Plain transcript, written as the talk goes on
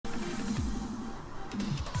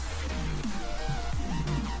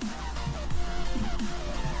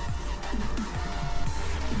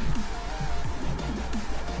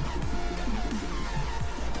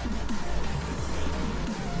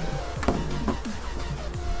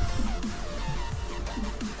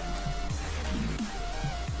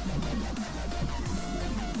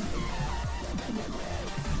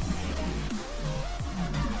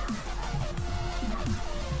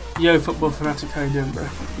Yo, football fanatic, how you doing, bro?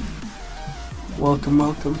 Welcome,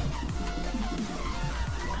 welcome.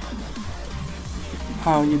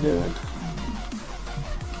 How you doing?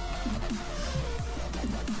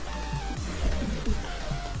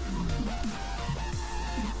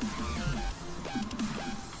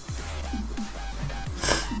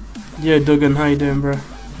 Yo, Duggan, how you doing, bro?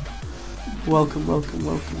 Welcome, welcome,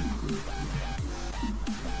 welcome.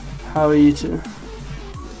 How are you two?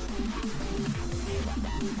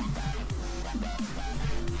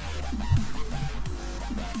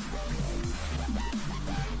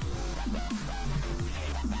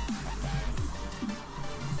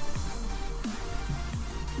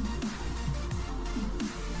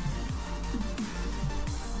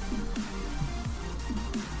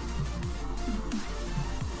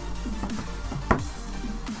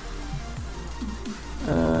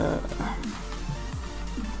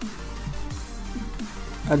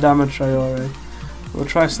 Adama Traore. We'll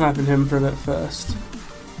try sniping him for a bit first.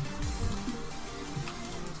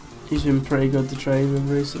 He's been pretty good to train with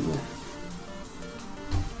recently.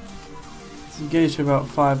 It's engaged to about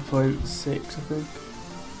 5.6, I think.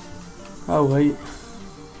 Oh wait.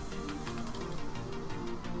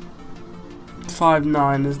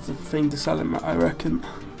 5.9 is the thing to sell him at, I reckon.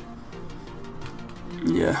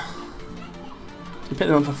 Yeah. If you pick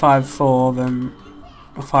them up for 5.4 then,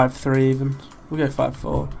 or 5.3 even. We'll go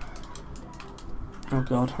 5.4. Oh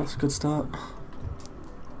god, that's a good start.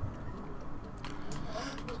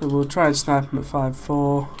 So we'll try and snipe him at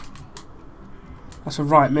 5.4. That's a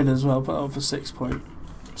right mid as well, but over 6 point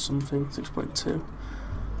something, 6.2.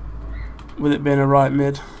 With it being a right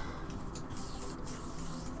mid.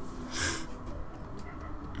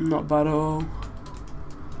 Not bad at all.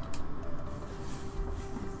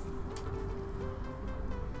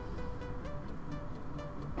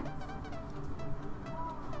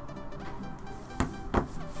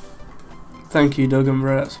 Thank you, Duggan,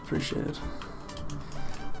 bro, that's appreciated.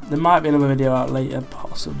 There might be another video out later,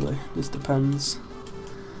 possibly. Just depends.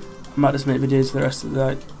 I might just make videos for the rest of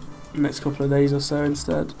the next couple of days or so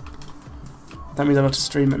instead. That means I have to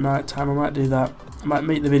stream at night time. I might do that. I might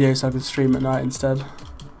make the video so I can stream at night instead,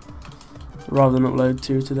 rather than upload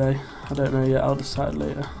 2 today. I don't know yet, I'll decide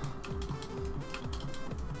later.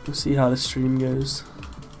 We'll see how the stream goes.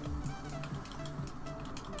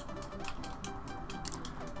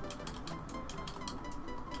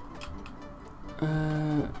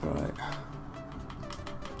 Right.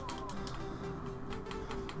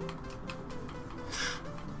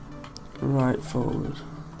 Right forward.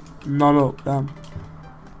 None up, damn.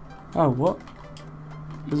 Oh, what?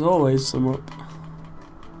 There's always some up.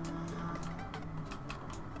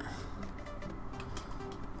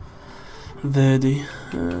 Verdi.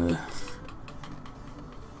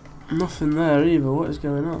 Nothing there either, what is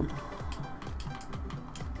going on?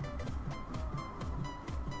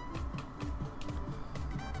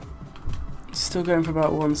 Still going for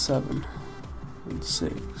about 1.7 and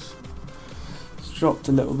 6. It's dropped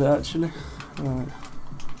a little bit actually. Right.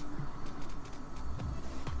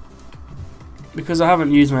 Because I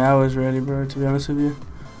haven't used my hours really, bro, to be honest with you.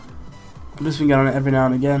 I've just been going on it every now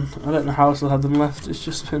and again. I don't know how else I'll have them left. It's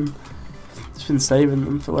just been saving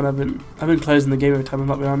them for when I've been closing the game every time I've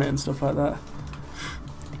not been on it and stuff like that.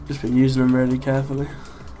 Just been using them really carefully.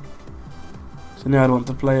 So now I'd want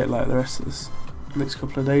to play it like the rest of this next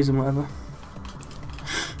couple of days and whatever.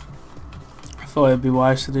 I thought it'd be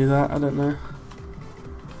wise to do that, I don't know.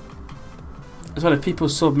 As well, if people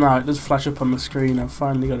sub now, it does flash up on the screen. I've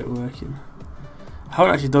finally got it working. I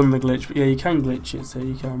haven't actually done the glitch, but yeah, you can glitch it, so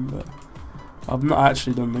you can, but I've not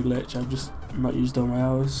actually done the glitch, I've just not used all my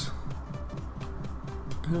hours.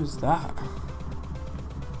 Who's that?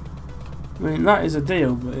 I mean, that is a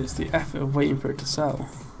deal, but it's the effort of waiting for it to sell.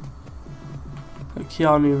 Like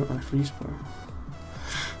Keanu respawn.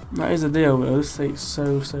 That is a deal, but this takes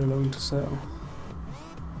so long to sell.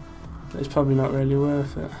 It's probably not really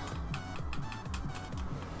worth it.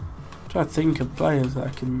 Try to think of players that I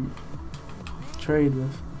can trade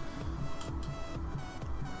with.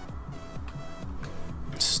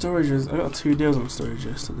 Storages, I got 2 deals on storage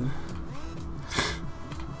yesterday.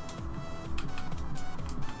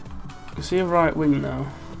 Is he a right wing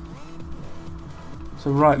now?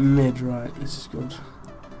 So right mid, right, this is good.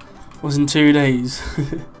 Was in 2 days.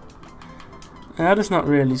 I just not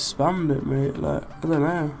really spammed it, mate, like, I don't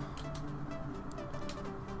know.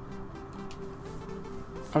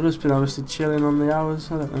 I've just been obviously chilling on the hours,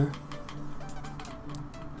 I don't know.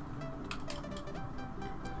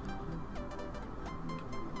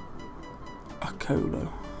 Akolo.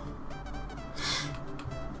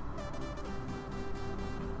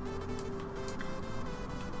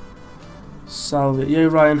 Salvia. Yo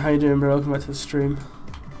Ryan, how you doing, bro? Welcome back to the stream.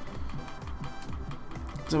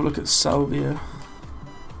 Let's have a look at Salvia.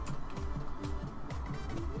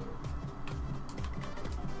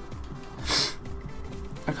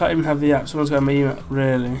 I can't even have the app. Someone's got my email.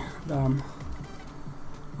 Really? Damn.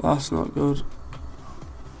 That's not good.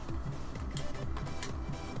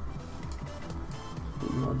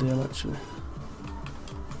 Not ideal, actually.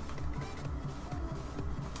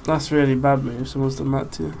 That's really bad, mate, if someone's done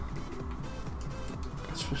that to you.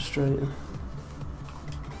 That's frustrating.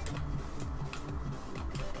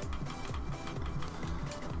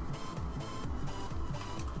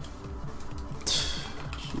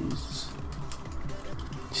 Jesus.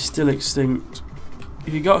 Still extinct.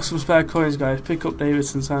 If you got some spare coins, guys, pick up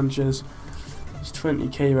Davidson Sanchez. He's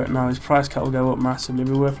 20k right now. His price cap will go up massively.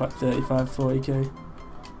 He'll be worth like 35, 40k.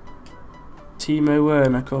 Timo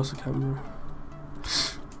Werner, of course, a camera.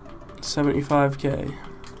 75k.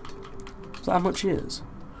 Is that how much he is?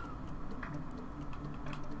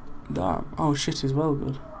 Damn. Oh shit, he's well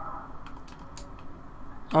good.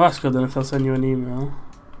 Oh, that's good then if I'll send you an email.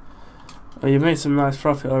 Oh, you made some nice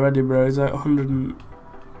profit already, bro. He's like 110k,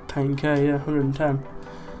 yeah, 110.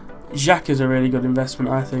 Xhaka is a really good investment,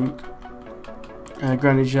 I think.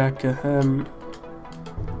 Granny Xhaka.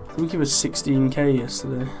 I think he was 16k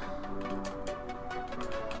yesterday.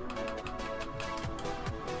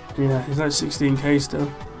 Yeah, he's like 16k still.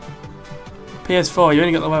 PS4, you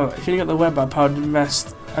only got the web. If you only got the web app, I'd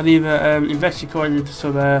invest. I'd either invest your coins into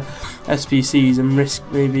some SPCs and risk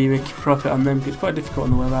maybe making profit on them, because it's quite difficult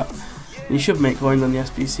on the web app. And you should make coins on the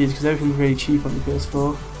SPCs because everything's really cheap on the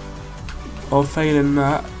PS4. Or failing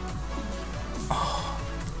that,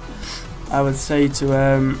 I would say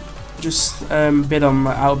to just bid on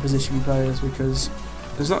like, out of position players, because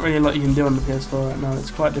there's not really a lot you can do on the PS4 right now.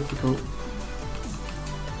 It's quite difficult.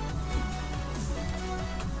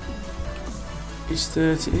 He's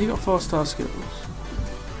 30. He got 4-star skills.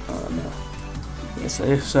 Oh no. Yes,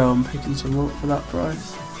 if so, I'm picking some up for that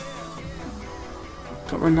price.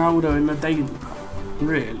 Got Ronaldo in the daily.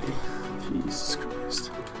 Really? Jesus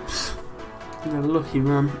Christ. You're lucky,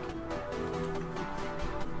 man.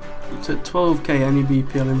 It's at 12k any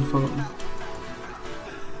BPL in form.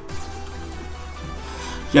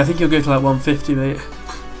 Yeah, I think he'll go to like 150, mate.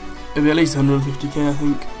 It'll be at least 150k, I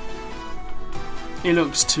think. He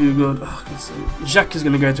looks too good. Oh, I can see. Xhaka's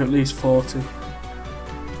going to go to at least 40.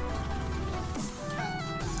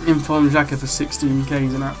 Inform Xhaka for 16k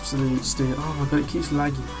is an absolute steal. Oh my god, it keeps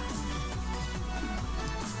lagging.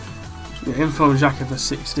 Yeah, Inform Xhaka for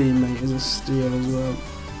 16, mate, is a steal as well.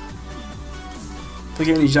 If I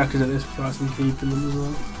get any Xhakas at this price, I'm keeping them as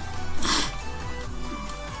well.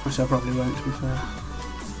 Which I probably won't, to be fair.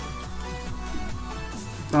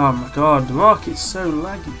 Oh my god, the market's so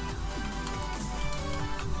laggy.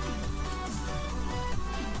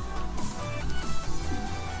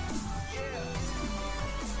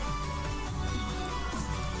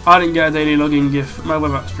 I didn't get a daily login gift. My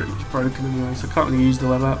web app's pretty much broken anyway, so I can't really use the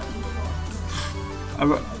web app.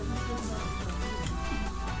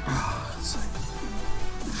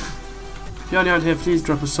 If you're only out here, please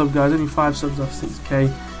drop a sub, guys. Only 5 subs off 6k.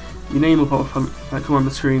 Your name will pop up on, like, come on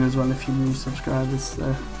the screen as well if you're new subscribers.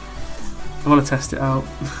 So I want to test it out.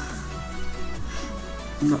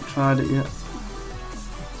 I've not tried it yet.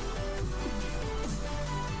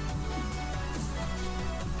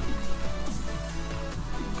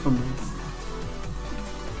 Come on.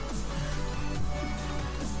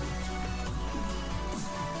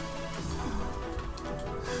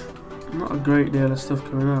 Not a great deal of stuff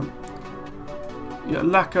coming up. You got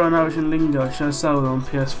Lacko and Irish and Lingo. Should I sell them on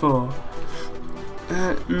PS4?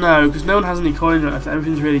 No, because no one has any coins right now.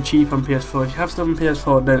 Everything's really cheap on PS4. If you have stuff on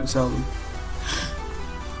PS4, don't sell them.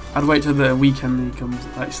 I'd wait till the weekend league comes,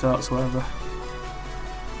 like starts or whatever.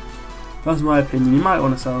 That's my opinion. You might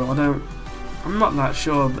want to sell them. I'm not that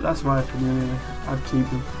sure, but that's my opinion anyway. I'd keep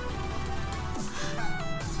them.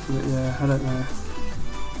 But yeah, I don't know.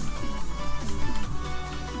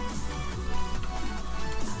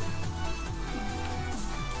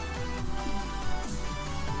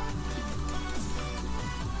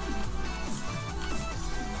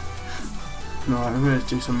 No, I'm going to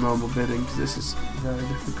do some normal bidding because this is very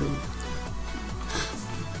difficult.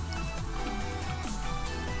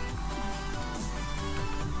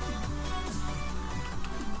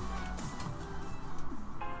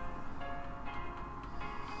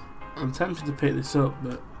 I'm tempted to pick this up,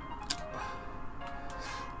 but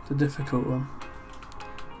it's a difficult one.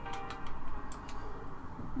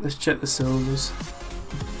 Let's check the silvers.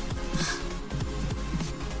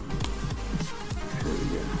 Here we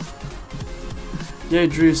go. Yo,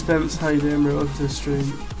 Drew Spence, how you doing, bro? Welcome to the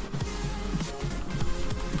stream.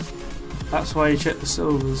 That's why you check the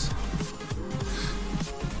silvers.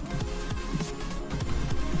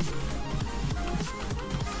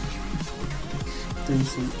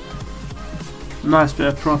 Decent. Nice bit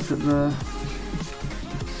of profit there.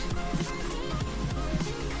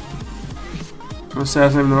 I'll say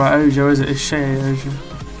that's not even the right Ojo, is it? It's Shea Ojo.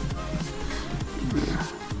 Yeah.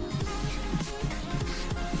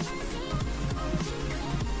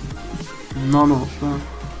 None up there.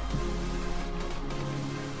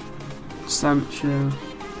 Sancho,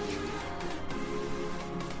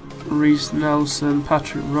 Reece Nelson,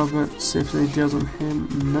 Patrick Roberts, see if they deals on him.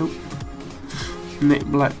 Nope. Nick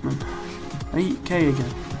Blackman. 8k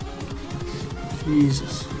again.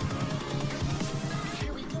 Jesus.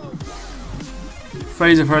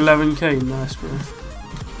 Fraser for 11k, nice bro.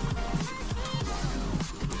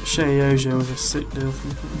 Shea Ojo was a sick deal for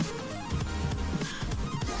me.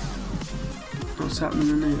 What's happening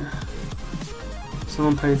in here?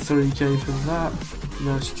 Someone paid 3k for that.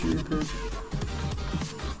 That's stupid.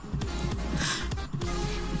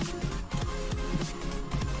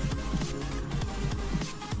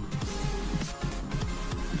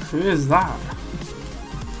 Who is that?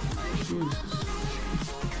 Jesus.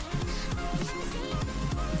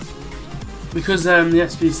 Because the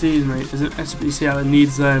SBCs, mate, there's an SBC out that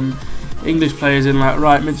needs English players in like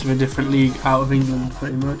right mid of a different league out of England,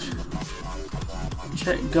 pretty much.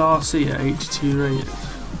 Check Garcia, 82 rated.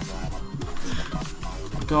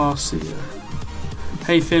 Garcia.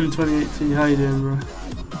 Hey Finn, 2018, how you doing, bro?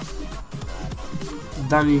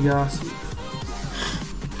 Danny Garcia.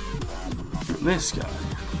 This guy.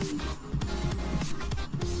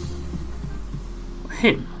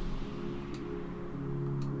 Him.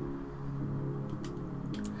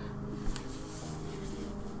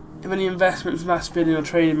 Have any investments, mass bidding or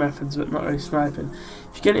trading methods, but not really sniping?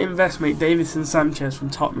 If you get an investment, Davison Sanchez from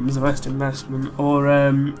Tottenham is the best investment, or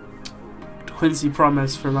Quincy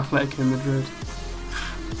Promes from Atletico Madrid.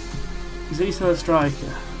 Is he still a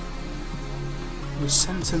striker? Or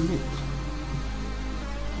centre mid?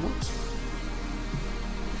 What?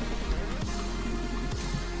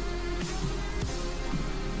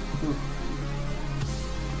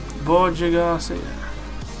 Borja Garcia.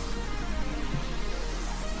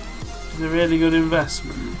 Is it a really good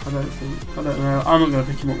investment? I don't think. I don't know. I'm not going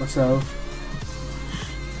to pick him up myself.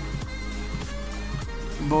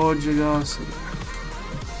 Borja Garcia.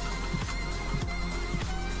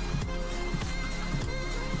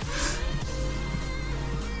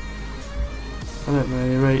 I don't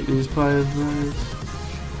really rate these players, mate.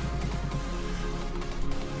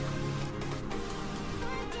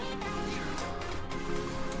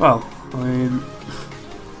 Well, I mean,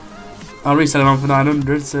 I'll resell him on for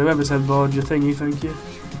 900, so whoever said Borja thingy, thank you.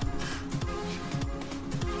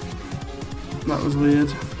 That was weird.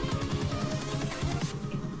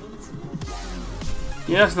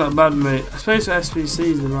 Yeah, that's not bad, mate. I suppose for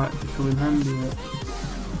SBCs they might come in handy, but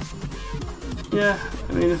yeah,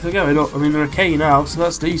 I mean, if they're going up, I mean, they're a K now, so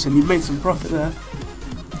that's decent. You've made some profit there.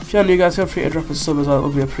 If you're new, guys, feel free to drop a sub as well, it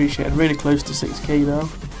would be appreciated. Really close to 6k now.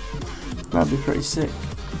 That'd be pretty sick.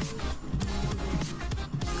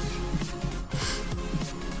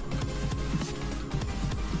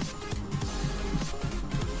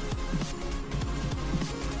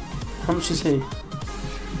 How much is he?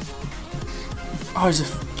 Oh, he's a...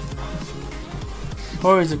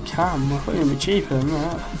 Oh, he's a cam. I thought he would be cheaper than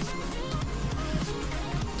that.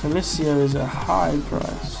 Felicio is a high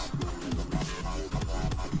price.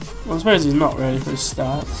 Well, I suppose he's not ready for his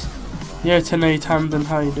stats. Yo, Tene Tandon,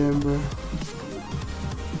 how you doing, bro?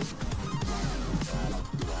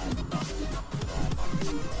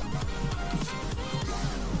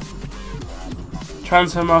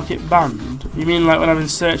 Transfer market banned? You mean like when I've been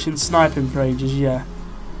searching sniping for ages? Yeah.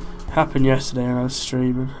 Happened yesterday when I was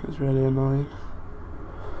streaming. It was really annoying.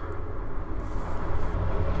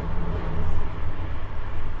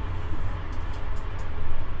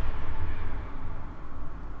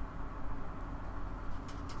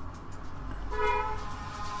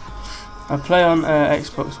 I play on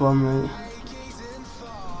Xbox One, mate.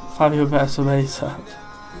 5 people better sub ASAP.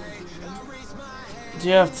 Do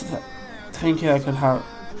you have to think I could have?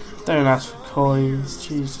 Don't ask for coins,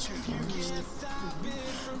 Jesus Christ.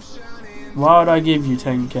 Why would I give you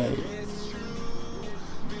 10k?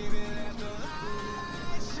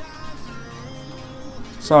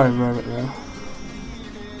 Sorry, Robert, now.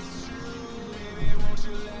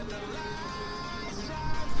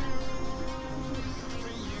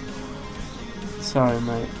 Sorry,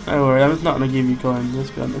 mate. Don't worry, I'm not gonna give you coins,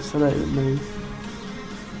 let's be honest. I don't even know.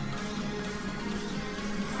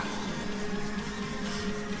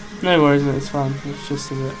 No worries, mate, it's fine. It's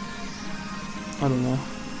just a bit... I don't know.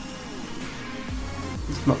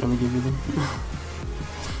 It's not going to give you them.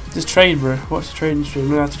 Just trade, bro. Watch the trading stream.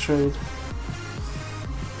 We have to trade.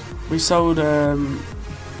 We sold, we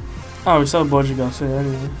sold Borgigas here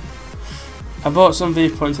anyway. I bought some V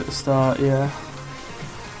points at the start, yeah.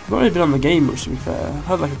 I've not really been on the game much, to be fair. I've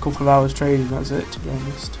had like a couple of hours trading, that's it, to be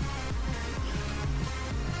honest.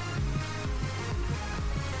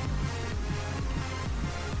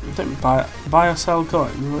 I don't buy or sell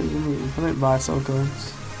coins, what do you mean? I don't buy or sell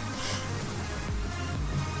coins.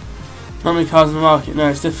 Not many cards in the market, no,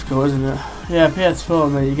 it's difficult, isn't it? Yeah, PS4,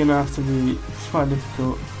 mate, you're going to have to be, it's quite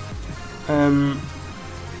difficult.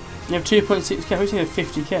 You have 2.6k, we have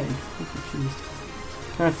 50k. I'm confused.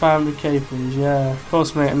 Can I have 500k please? Yeah, of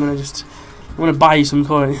course mate, I'm gonna buy you some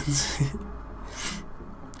coins.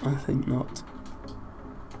 I think not.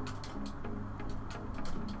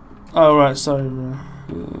 Oh right, sorry bro.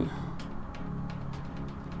 Yeah.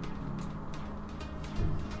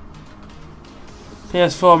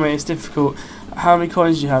 PS4 mate, it's difficult. How many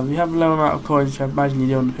coins do you have? If you have a low amount of coins, I imagine you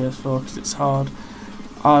do on the PS4 because it's hard.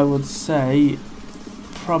 I would say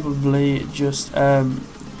probably just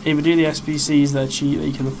either do the SBCs that are cheap that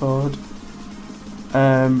you can afford,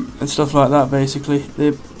 and stuff like that. Basically,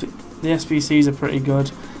 the SBCs are pretty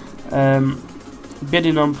good.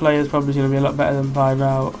 Bidding on players probably going to be a lot better than buy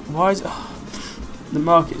now. Why is it? Oh, the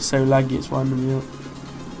market's so laggy, it's winding me up.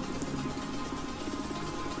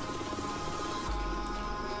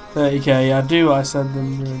 30k, yeah, do what I said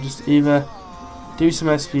then, you know, just either do some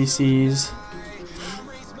SBCs,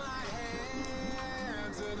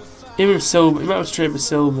 even silver, you might have to trade with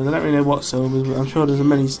silvers. I don't really know what silvers, but I'm sure there's a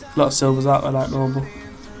lot of silvers out there like normal.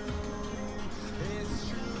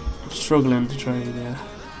 I'm struggling to trade, yeah.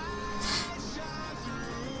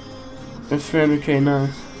 With 300k now.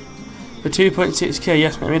 For 2.6k,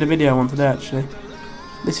 yes, mate, I made a video on one today actually.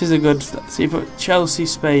 This is a good, so you put Chelsea,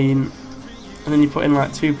 Spain, and then you put in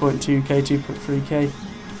like 2.2k, 2.3k.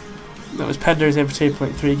 That was Pedro's in for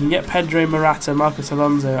 2.3. You can get Pedro, Morata, Marcos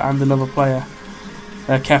Alonso, and another player.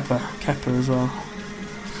 Kepa as well.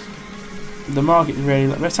 The market is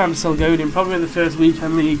really, best time to sell Godin, probably in the first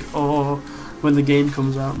weekend league or when the game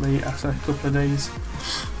comes out, mate, after a couple of days.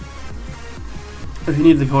 If you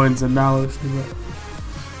need the coins, then now, obviously, but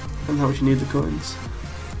I don't know how much you need the coins.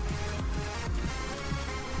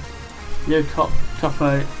 Yo, Cop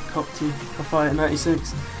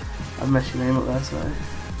 96. I've messed your name up there, sorry.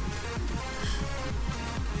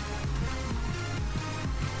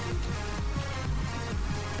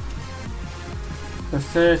 For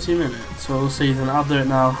 30 minutes, well, we'll see then. I'll do it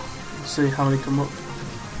now. We'll see how many come up.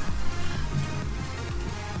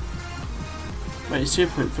 Wait, it's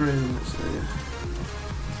 2.3, isn't it? So, yeah.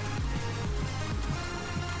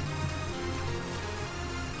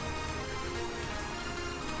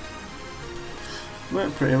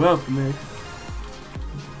 Went pretty well for me.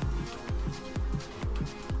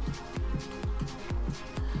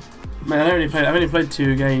 Man, I've only played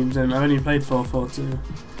 2 games and I've only played 4-4-2.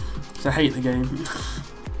 So I hate the game.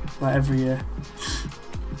 Like every year.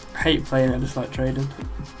 I hate playing it, I just like trading.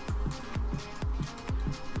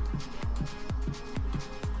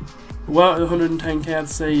 Well, at 110k, I'd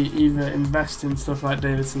say either invest in stuff like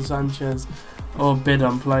Davidson Sanchez or bid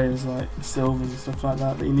on players like silvers and stuff like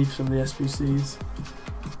that you need for some of the SBCs.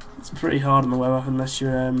 It's pretty hard on the web app unless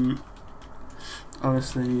you're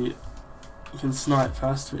obviously you can snipe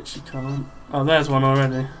fast, which you can't. Oh, there's one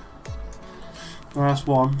already. Well, that's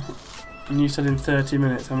one. And you said in 30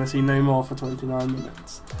 minutes, I'm going to see no more for 29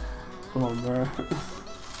 minutes. Come on, bro.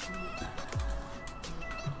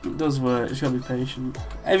 It does work, you just got to be patient.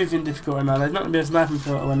 Everything difficult right now. There's not going to be a sniping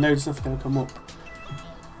filter when loads of stuff's going to come up.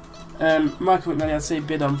 Michael McNally, I'd say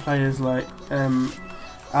bid on players like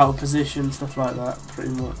out of position, stuff like that,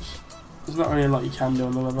 pretty much. There's not really a lot you can do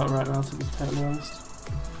on the web app right now, to be totally honest.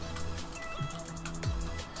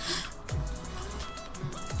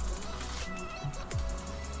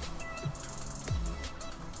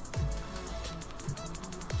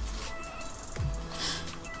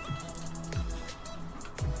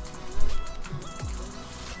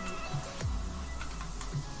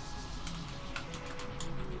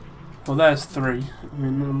 Well, there's 3. I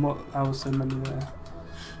mean, what? I was so many there.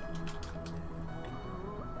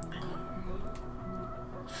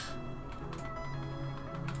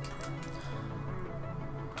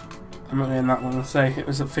 I'm not in that one. I say it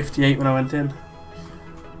was at 58 when I went in.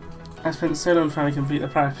 I spent so long trying to complete the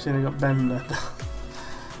practice and I got Bender.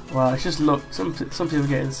 Well, it's just luck. Some people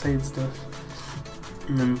get insane stuff,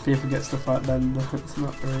 and then people get stuff like Bender. It's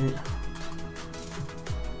not great.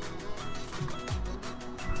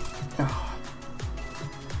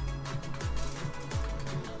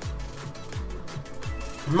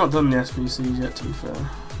 I've not done the SBCs yet, to be fair.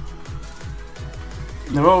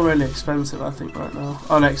 They're all really expensive, I think, right now.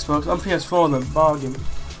 On Xbox. On PS4, they're bargain.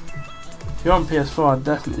 If you're on PS4, I'd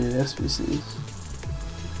definitely do the SBCs.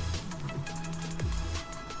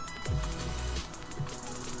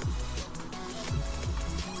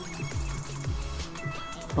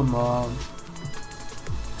 Come on.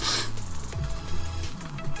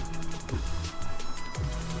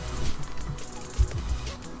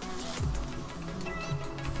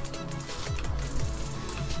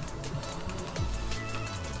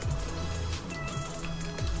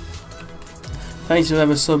 Thanks for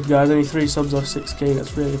whoever subbed, guys. Only 3 subs off 6k.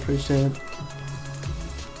 That's really appreciated.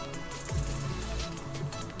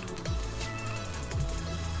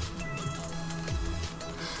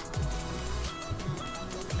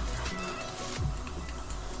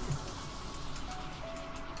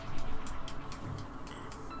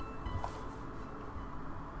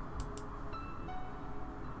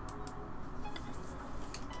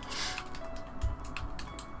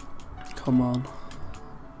 Come on.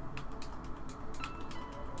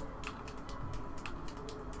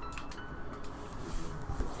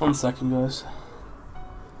 One second, guys.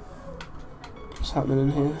 What's happening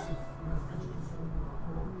in here?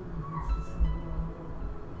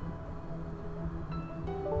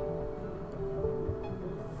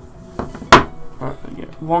 Right, I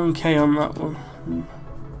get 1k on that one.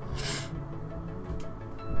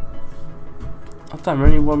 Oh damn, we're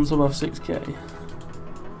only 1 sub off 6k.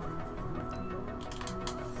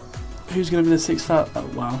 Who's gonna be the 6th? Oh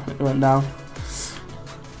wow, it went down.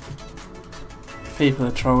 People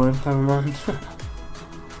are trolling, never mind.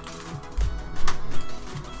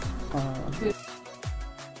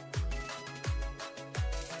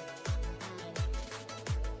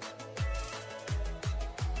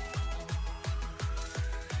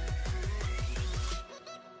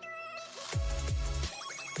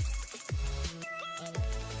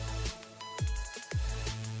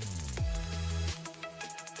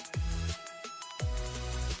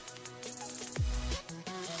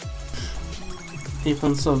 People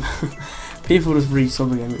on sub. People just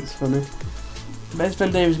re-sub again, it's funny. Best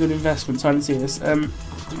Ben Davis good investment, so I didn't see this. To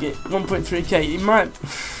get 1.3k, he might...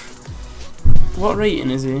 What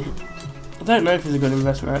rating is he? I don't know if he's a good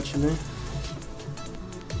investment actually.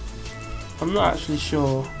 I'm not actually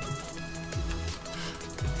sure.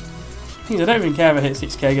 I don't even care if I hit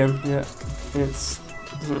 6k again. Yeah, it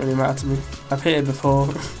doesn't really matter to me. I've hit it before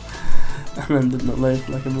and then did not load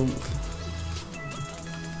for like a month.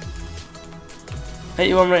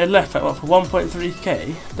 81 rated left back, what, for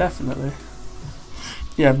 1.3k? Definitely.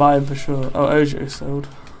 Yeah, buy him for sure. Oh, Ojo sold.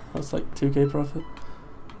 That's like 2k profit.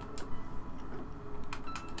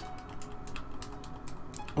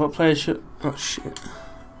 What player should... Oh shit.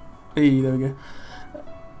 There we go.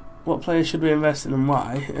 What players should we invest in and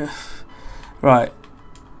why? Right.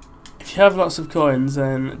 If you have lots of coins,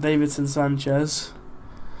 then Davidson Sanchez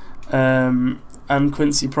and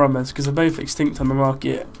Quincy Promes, because they're both extinct on the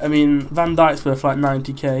market. I mean, Van Dijk's worth like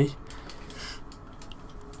 90k,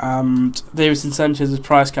 and Davidson Sanchez's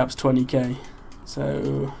price cap's 20k,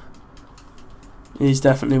 so he's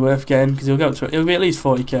definitely worth getting because he'll go up to, it'll be at least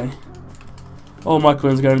 40k. All my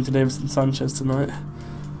coins are going to Davidson Sanchez tonight.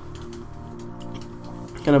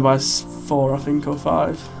 Gonna buy 4, I think, or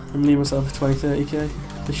 5, and leave myself a 20-30k.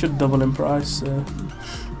 They should double in price. So.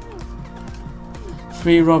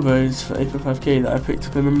 3 Robos for 8.5k that I picked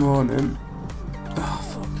up in the morning. Oh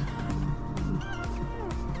fuck.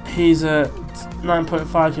 He's at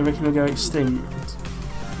 9.5k, making him go extinct.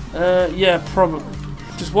 Yeah, probably.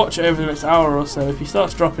 Just watch it over the next hour or so. If he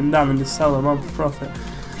starts dropping down, then just sell them on for profit,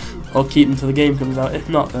 or keep them till the game comes out. If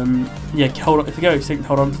not, then yeah, hold on. If they go extinct,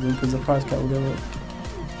 hold on to them because the price cap will go up.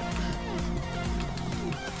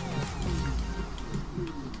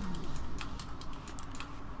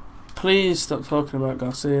 Please stop talking about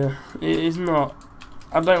Garcia. It is not.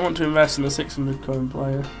 I don't want to invest in a 600 coin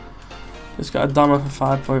player. Just got a Dama for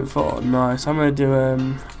 5.4. Nice. I'm going to do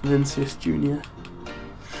Vinicius Jr.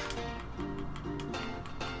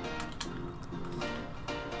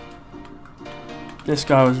 This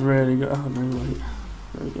guy was really good. Oh no, wait.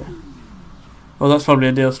 There we go. Well, that's probably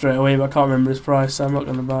a deal straight away, but I can't remember his price, so I'm not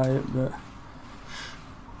going to buy it. But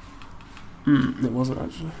it wasn't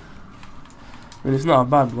actually. I mean, it's not a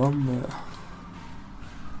bad one, but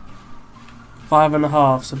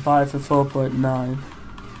 5.5, so buy for 4.9.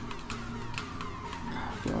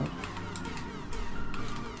 God.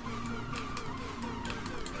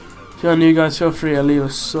 If you're new, guys, feel free to leave a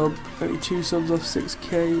sub. 32 subs off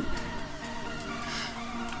 6k.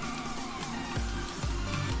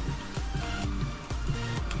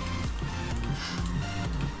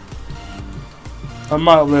 I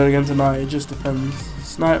might upload again tonight, it just depends.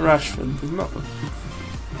 Snipe Rashford, there's not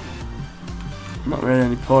really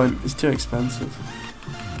any point, it's too expensive.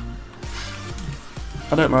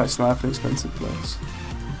 I don't like sniping expensive players.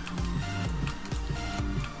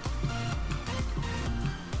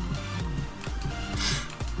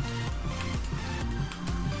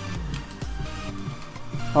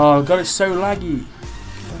 Oh god, it's so laggy.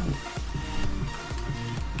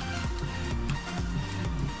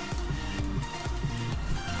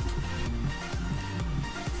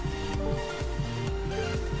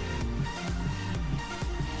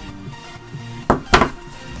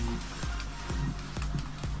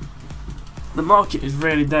 The market is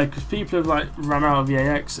really dead because people have like run out of EA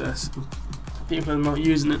access. People are not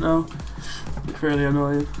using it now. It's really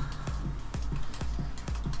annoying.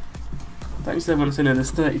 Thanks to everyone saying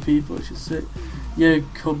there's 30 people, which is sick. Yeah,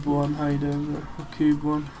 Cub1, how you doing, bro? Or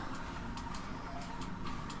Cube1.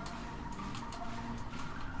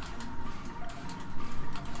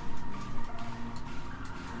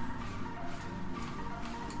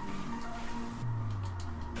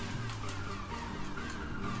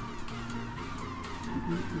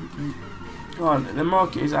 Oh, the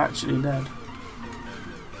market is actually dead.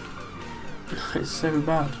 It's so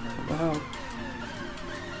bad. What the hell?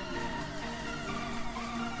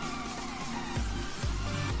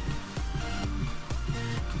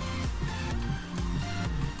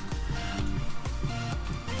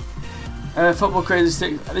 Football Crazy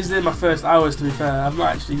Stick. This is my first hours, to be fair. I've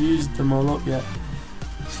not actually used them all up yet.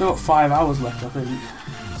 Still got 5 hours left, I think.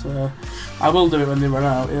 So I will do it when they run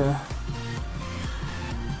out. Yeah.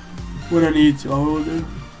 When I need to, I will do.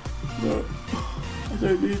 But I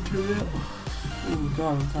don't need to yet. Oh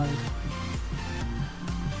god, I'm tired.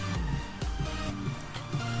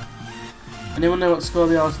 Anyone know what score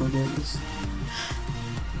the Arsenal game is?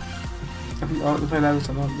 I think they're playing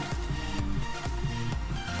Everton, aren't they?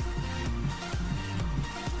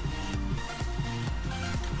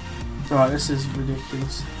 Alright, this is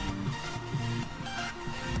ridiculous.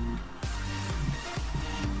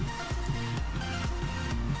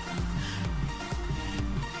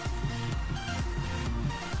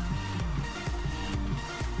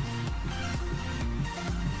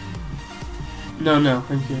 No,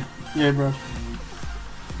 thank you. Yeah, bro.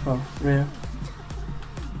 Oh, Rio.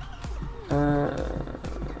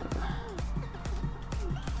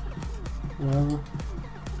 Whatever.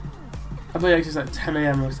 I play X like 10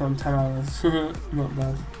 AM or something, 10 hours. Not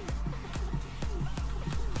bad.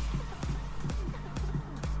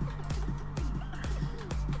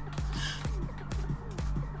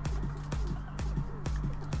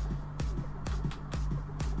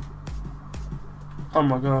 Oh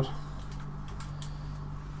my god.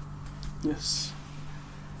 Yes.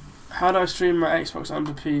 How do I stream my Xbox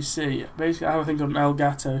onto PC? Basically, I have a thing called an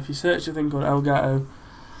Elgato. If you search a thing called Elgato,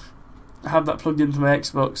 I have that plugged into my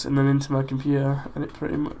Xbox and then into my computer, and it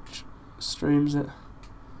pretty much streams it.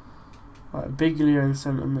 Like Biglio in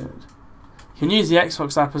centre mid. You can use the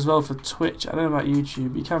Xbox app as well for Twitch. I don't know about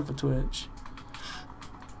YouTube, but you can for Twitch.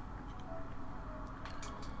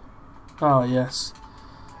 Oh, yes.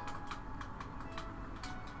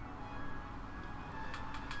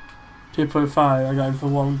 $2.5, I got him for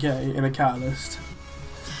 1k in a catalyst.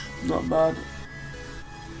 Not bad.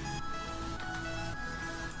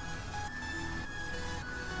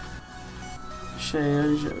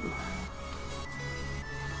 Sheo.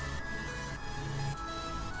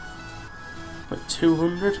 Like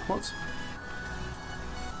 200? What?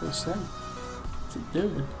 What's that? What's it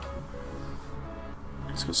doing?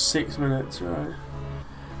 It's got 6 minutes, right.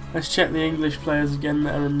 Let's check the English players again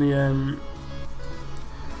that are in the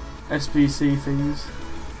SBC things.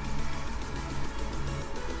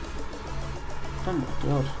 Oh my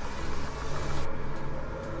god.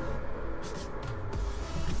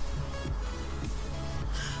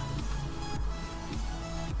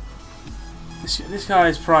 This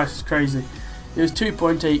guy's price is crazy. It was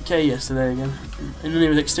 2.8k yesterday again, and then he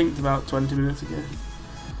was extinct about 20 minutes ago.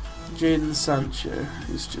 Jadon Sancho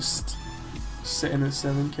is just sitting at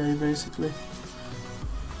 7k basically.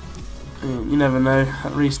 You never know,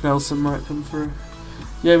 that Reece Nelson might come through.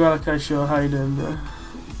 Yeah, Malachi Shaw, how you doing, bro?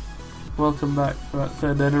 Welcome back for that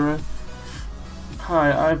 3rd day in a row.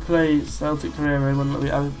 Hi, I play Celtic career mode when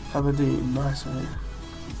we Aberdeen. Nice, mate.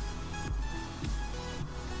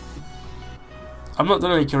 I've not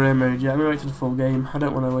done any career mode yet. I'm going to wait to the full game. I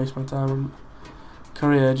don't want to waste my time on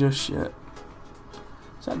career just yet.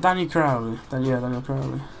 Is that Danny Crowley? Yeah, Daniel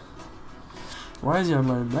Crowley. Why is he on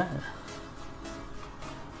loan there?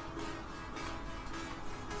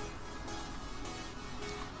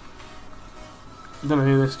 I don't know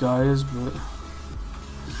who this guy is, but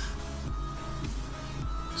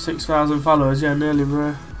 6,000 followers, yeah, nearly,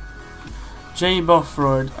 bro. J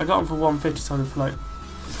Bothroyd, I got him for 150, selling for like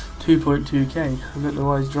 2.2k. I don't know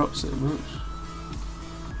why he's dropped so much.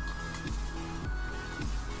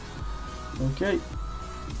 Okay.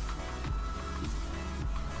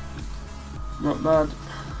 Not bad.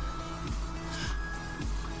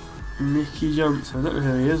 Mickey Johnson, I don't know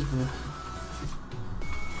who he is, bro.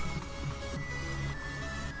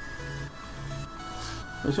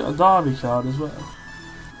 He's got a Derby card as well.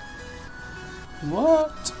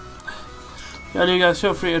 What? Yeah, and you guys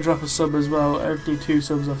feel free to drop a sub as well. Only 2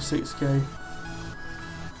 subs off 6k.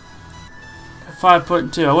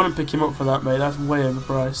 5.2, I wouldn't pick him up for that, mate. That's way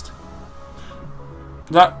overpriced.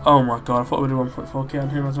 That, oh my god, I thought we did 1.4k on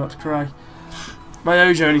him. I was about to cry. My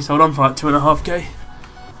Ojo only sold on for like 2.5k.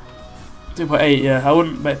 2.8, yeah. I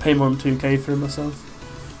wouldn't pay more than 2k for him myself.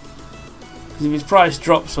 Because if his price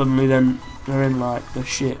drops suddenly, then they're in like the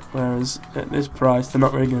shit. Whereas at this price, they're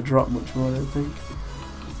not really going to drop much more, I don't think.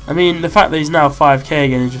 I mean, the fact that he's now 5k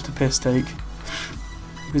again is just a piss take.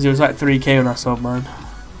 Because he was like 3k when I sold mine.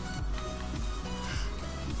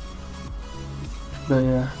 But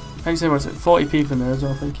yeah. Thanks so much. 40 people in there as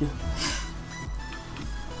well, thank you.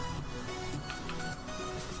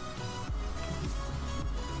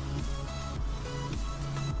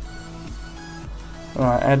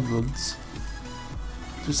 Alright, Edwards.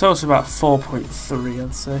 It's also about 4.3,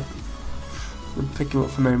 I'd say. I'd pick him up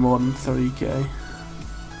for no more than 3k.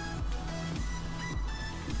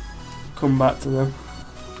 Come back to them.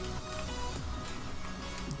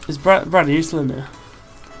 Is Brad still in there?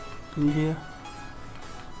 Can you hear?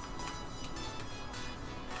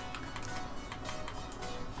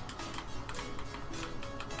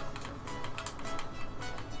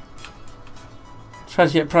 Try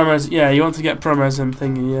to get promos. Yeah, you want to get promos and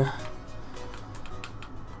thingy, yeah.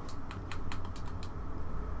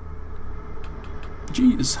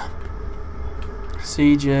 Jeez.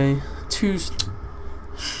 CJ.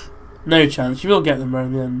 No chance. You will get them right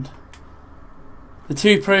in the end. The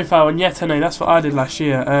 2 profile and yet I know that's what I did last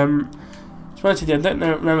year. I don't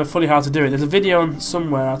remember fully how to do it. There's a video on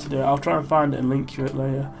somewhere how to do it. I'll try and find it and link you it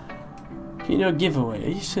later. Can you do a giveaway? Are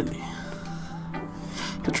you silly?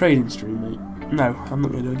 The trading stream, mate. No, I'm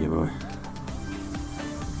not going to do a giveaway.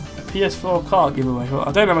 A PS4 card giveaway. Well,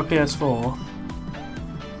 I don't have a PS4.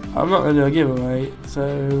 I'm not going to do a giveaway,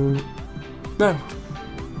 so no.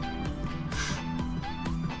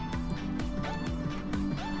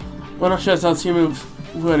 When I showed our team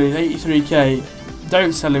of running 83k,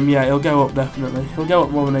 don't sell him yet. He'll go up definitely. He'll go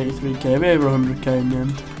up more than 83k. He'll be over 100k in the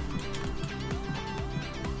end.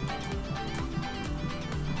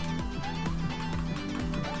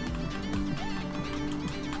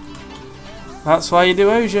 That's why you do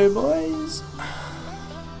Ojo, boys.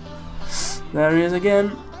 There he is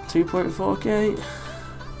again, 2.4k.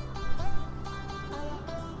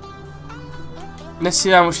 Let's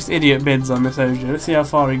see how much this idiot bids on this Ojo. Let's see how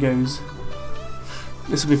far he goes.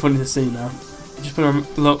 This will be funny to see now. Just put on,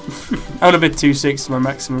 look, I'm going to bid 260 my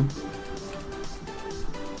maximum.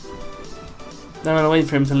 Then I'm going to wait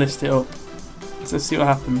for him to list it up. So let's see what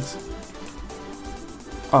happens.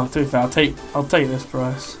 Oh, to be fair, I'll take this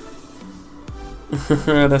price.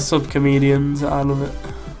 They're sub-comedians, I love it.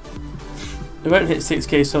 We won't hit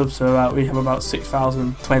 6k subs, so we have about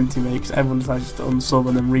 6,020 mate, because everyone decides to unsub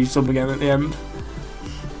and then resub again at the end.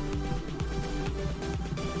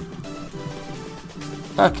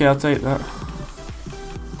 Okay, I'll take that.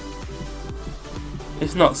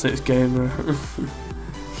 It's not 6k, bro.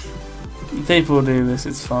 People do this,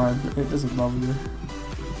 it's fine. It doesn't bother me.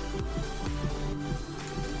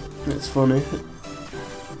 It's funny.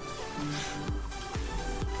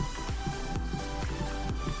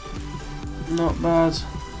 Not bad.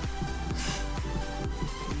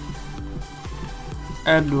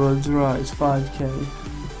 Edwards, right, it's 5k.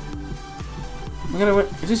 I'm gonna win.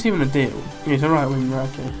 Is this even a deal? Yeah, it's a right wing, right,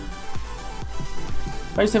 okay.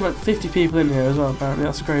 I just have about 50 people in here as well, apparently.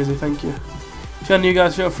 That's crazy, thank you. If you're new,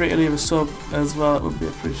 guys, feel free to leave a sub as well. It would be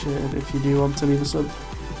appreciated if you do want to leave a sub.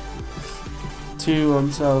 2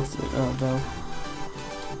 on South. Oh, no.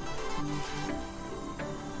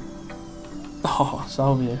 Oh,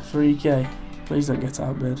 Salvia, 3k. Please don't get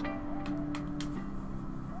outbid.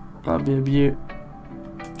 That'd be a beaut.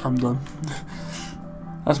 I'm done.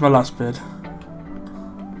 That's my last bid.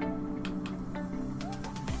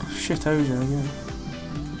 Shit, Ojo again.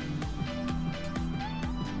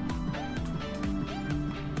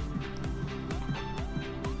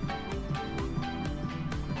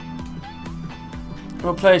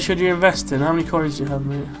 What player should you invest in? How many coins do you have,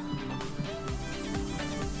 mate?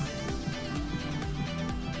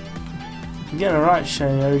 I'm getting a right Shea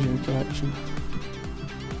Ojo collection.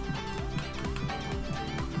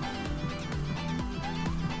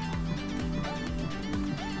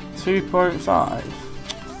 2.5? I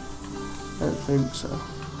don't think so.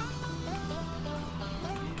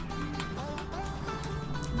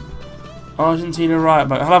 Argentina right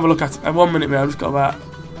back. I'll have a look at it. 1 minute, mate. I've just got about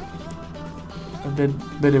a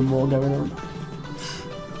bidding war going on.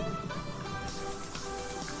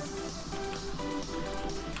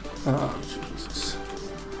 Oh, Jesus.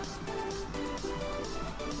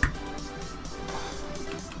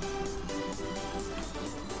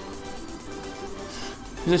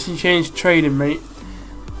 Position change trading, mate.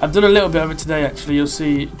 I've done a little bit of it today, actually. You'll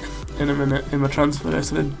see in a minute in my transfer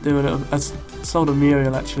list. I did do a little. I sold a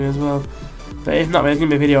Muriel actually as well. But if not, there's gonna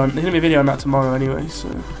be a video on that tomorrow anyway. So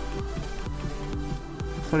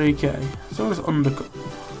 3k. So it's undercut.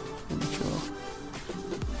 Sure.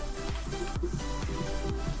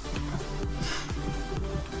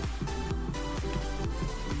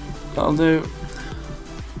 That'll do.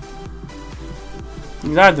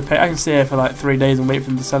 Because I had to pay. I can stay here for like 3 days and wait for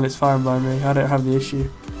them to sell. It's fine by me. I don't have the issue.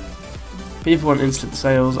 People want instant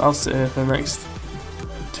sales. I'll sit here for the next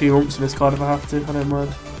 2 months in this card if I have to. I don't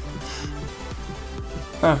mind.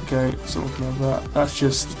 Okay, someone can have that. That's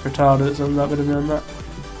just retarded. Someone's that bit of me on that.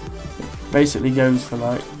 It basically goes for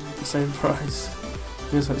like the same price. I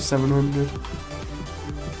think it's like 700.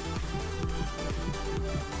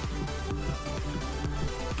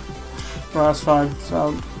 No, that's fine.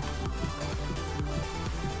 Sound.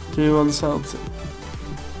 Do one Celtic.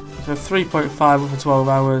 So 3.5 for 12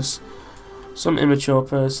 hours. Some immature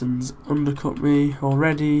persons undercut me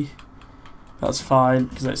already. That's fine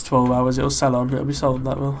because it's 12 hours. It'll sell on. It'll be sold.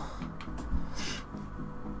 That will.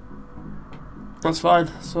 That's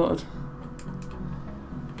fine. Sorted.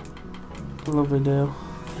 Lovely deal.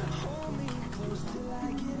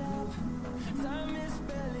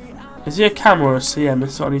 Is he a cam or a CM?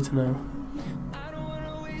 That's what I need to know.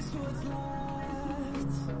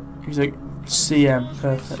 He's like CM,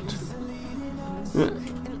 perfect.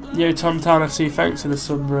 Yo, Tom Tennessee, thanks for the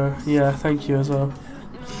sub, bro. Yeah, thank you as well.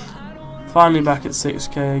 Finally back at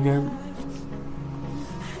 6k again.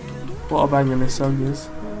 What a banger this song is.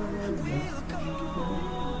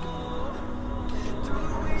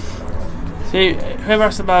 See, whoever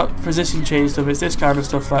asked about position change stuff, it's this kind of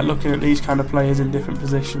stuff, like looking at these kind of players in different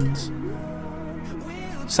positions.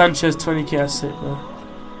 Sanchez 20k, that's sick, bro.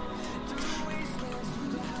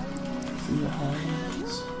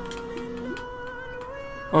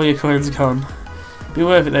 All your coins are gone. Be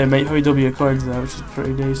worth it though, mate. Probably double your coins there, which is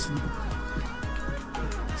pretty decent.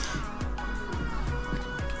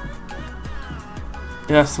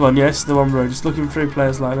 Yeah, that's the one. Yes, the one, bro. Just looking through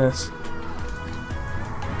players like this.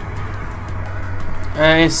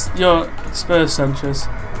 It's your Spurs Sanchez.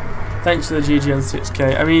 Thanks for the GG on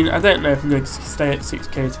 6k. I mean, I don't know if I'm going to stay at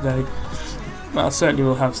 6k today, but I certainly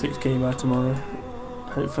will have 6k by tomorrow.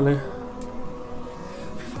 Hopefully.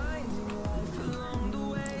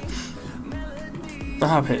 I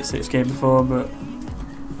have hit 6k before, but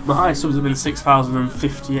my highest subs have been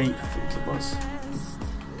 6,058, I think it was.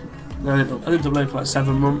 No, I didn't upload for like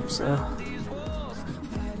 7 months.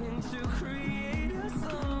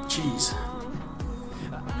 Jeez.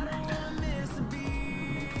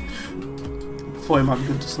 Thought it might be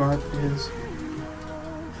good to snipe. It is.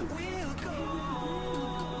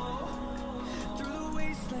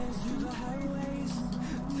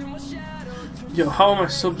 Yo, how are my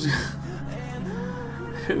subs?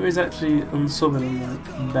 Who is actually unsubbing on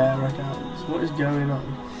like bare accounts? What is going on?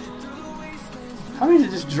 How did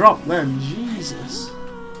it just drop then? Jesus.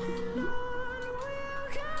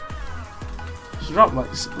 It's dropped like,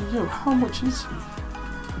 yo, how much is it?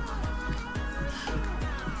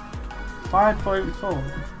 5.4.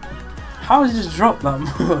 How has it just dropped that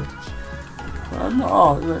much? Well, I'm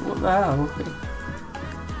not, like, what the hell?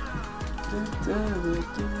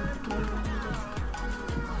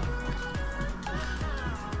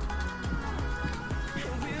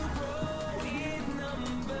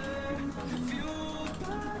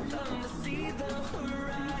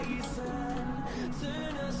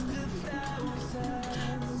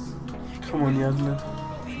 Come on, Yadlin.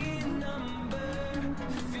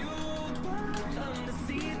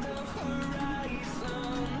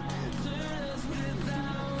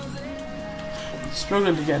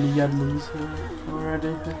 Struggling to get any Yadlins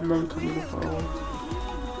already. There's none coming up at all.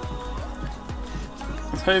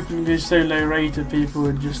 I was hoping these so low rated people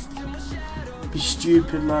would just be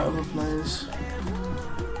stupid like other players.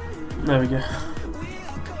 There we go.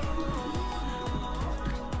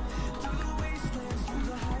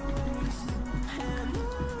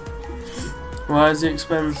 Why is it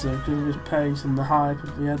expensive? Because of his pace and the hype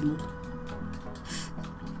of the Edlin.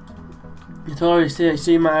 Notorious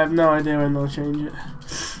THC might have no idea when they'll change it.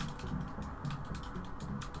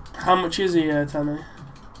 How much is he, Tammy?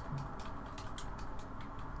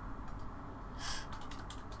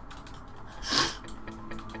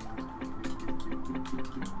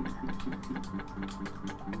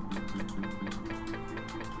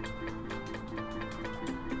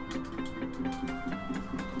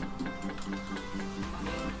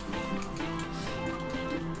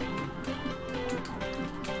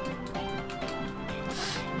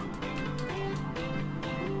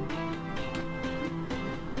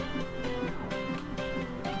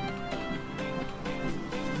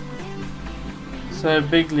 So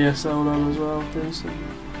Bigley I sold on as well, decent.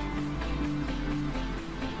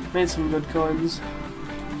 Made some good coins.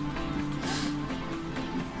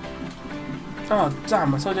 Oh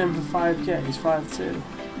damn, I sold him for 5k, he's 5'2".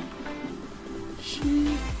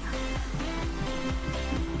 Shit.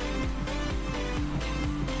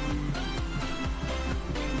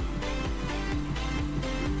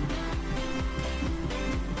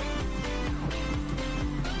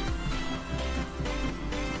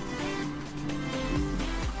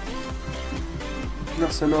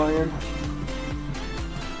 That's annoying.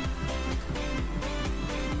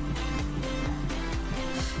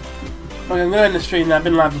 Okay, I'm going to end the stream now. I've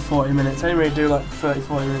been live for 40 minutes. I only really do like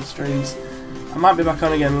 30-40 minute streams. I might be back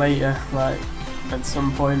on again later, like at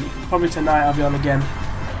some point. Probably tonight I'll be on again.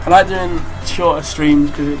 I like doing shorter streams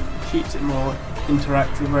because it keeps it more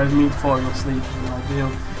interactive, whereas me falling asleep isn't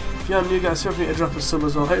ideal. If you're new guys, feel free to drop a sub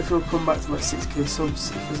as well. Hopefully we'll come back to like 6k subs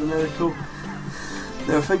if there's a miracle.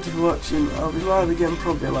 No, thank you for watching. I'll be live again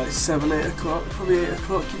probably at like 7-8 o'clock, probably 8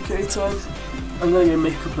 o'clock UK time. I'm going to go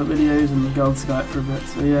make a couple of videos and go on Skype for a bit.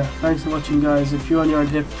 So yeah, thanks for watching guys. If you're on your end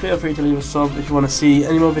here, feel free to leave a sub. If you want to see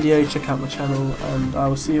any more videos, check out my channel, and I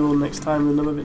will see you all next time with another video.